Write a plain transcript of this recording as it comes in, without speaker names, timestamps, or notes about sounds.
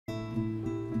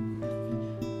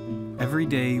Every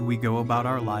day we go about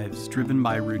our lives driven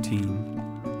by routine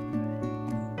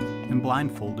and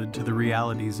blindfolded to the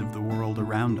realities of the world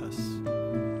around us.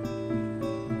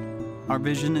 Our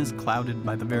vision is clouded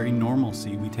by the very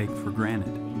normalcy we take for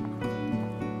granted.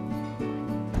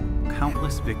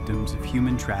 Countless victims of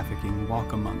human trafficking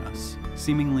walk among us,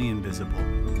 seemingly invisible.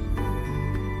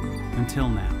 Until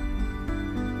now.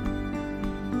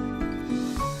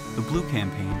 The Blue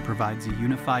Campaign provides a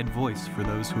unified voice for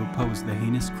those who oppose the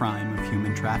heinous crime of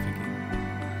human trafficking.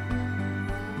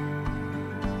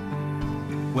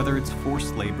 Whether it's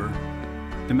forced labor,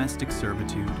 domestic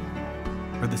servitude,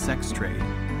 or the sex trade,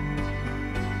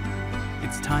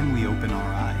 it's time we open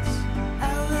our eyes.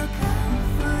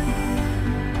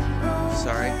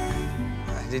 Sorry,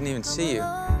 I didn't even see you.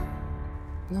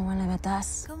 No one ever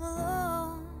does.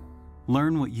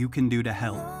 Learn what you can do to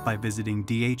help by visiting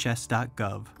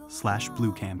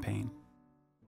dhs.gov/bluecampaign.